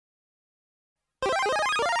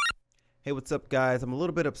Hey, what's up, guys? I'm a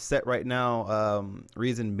little bit upset right now.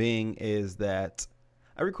 Reason being is that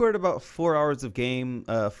I recorded about 4 hours of game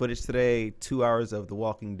footage today, 2 hours of The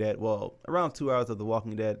Walking Dead. Well, around 2 hours of The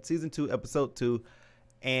Walking Dead, season 2, episode 2,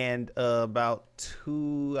 and about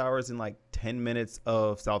 2 hours and like 10 minutes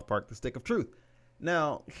of South Park: The Stick of Truth.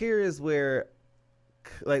 Now, here is wherein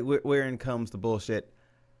comes the bullshit.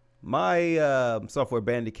 My software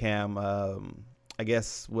Bandicam, I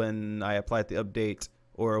guess when I applied the update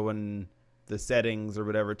or when the settings or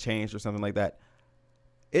whatever changed or something like that,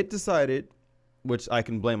 it decided, which I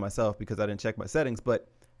can blame myself because I didn't check my settings, but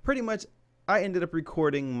pretty much I ended up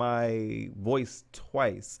recording my voice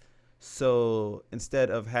twice. So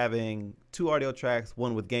instead of having two audio tracks,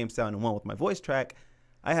 one with game sound and one with my voice track,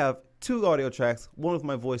 I have two audio tracks, one with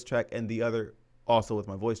my voice track and the other also with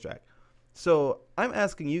my voice track. So I'm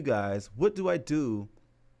asking you guys, what do I do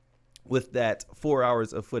with that 4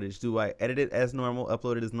 hours of footage? Do I edit it as normal,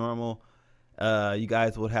 upload it as normal? You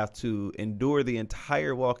guys would have to endure the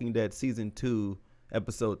entire Walking Dead season 2,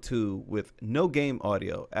 episode 2 with no game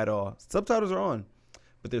audio at all. Subtitles are on,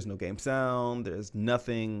 but there's no game sound. There's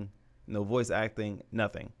nothing, no voice acting,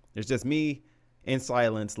 nothing. There's just me in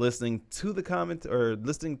silence listening to the comment or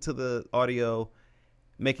listening to the audio,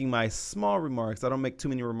 making my small remarks. I don't make too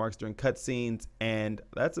many remarks during cutscenes, and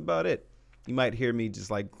that's about it. You might hear me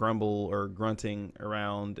just like grumble or grunting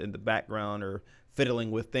around in the background or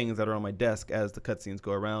fiddling with things that are on my desk as the cutscenes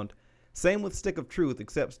go around. Same with Stick of Truth,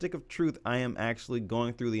 except Stick of Truth, I am actually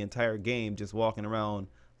going through the entire game, just walking around,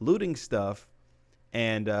 looting stuff,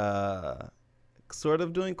 and sort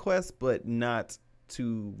of doing quests, but not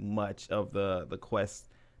too much of the quests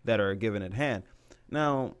that are given at hand.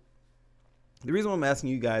 Now, the reason why I'm asking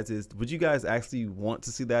you guys is, would you guys actually want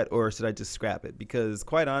to see that, or should I just scrap it? Because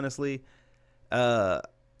quite honestly,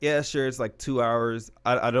 yeah, sure, it's like 2 hours.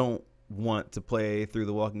 I don't want to play through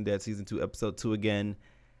The Walking Dead season 2, episode 2 again,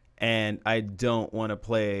 and I don't want to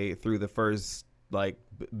play through the first like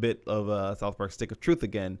bit of South Park: Stick of Truth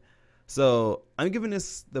again. So I'm giving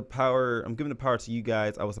the power to you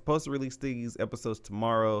guys. I was supposed to release these episodes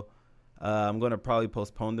tomorrow. I'm going to probably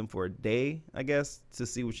postpone them for a day, I guess, to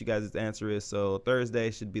see what you guys' answer is. So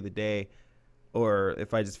Thursday should be the day, or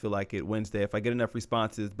if I just feel like it, Wednesday. If I get enough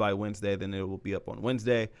responses by Wednesday, then it will be up on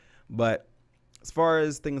Wednesday. But as far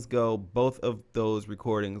as things go, both of those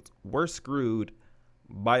recordings were screwed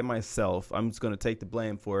by myself. I'm just going to take the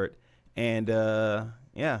blame for it. And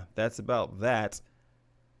yeah, that's about that.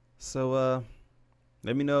 So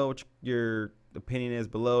let me know what your opinion is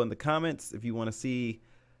below in the comments. If you want to see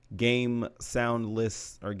game sound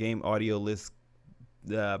lists or game audio lists,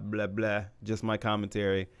 blah blah, just my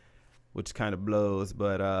commentary, which kind of blows.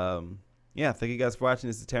 But yeah, thank you guys for watching.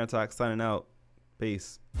 This is Talk signing out.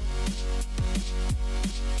 Peace.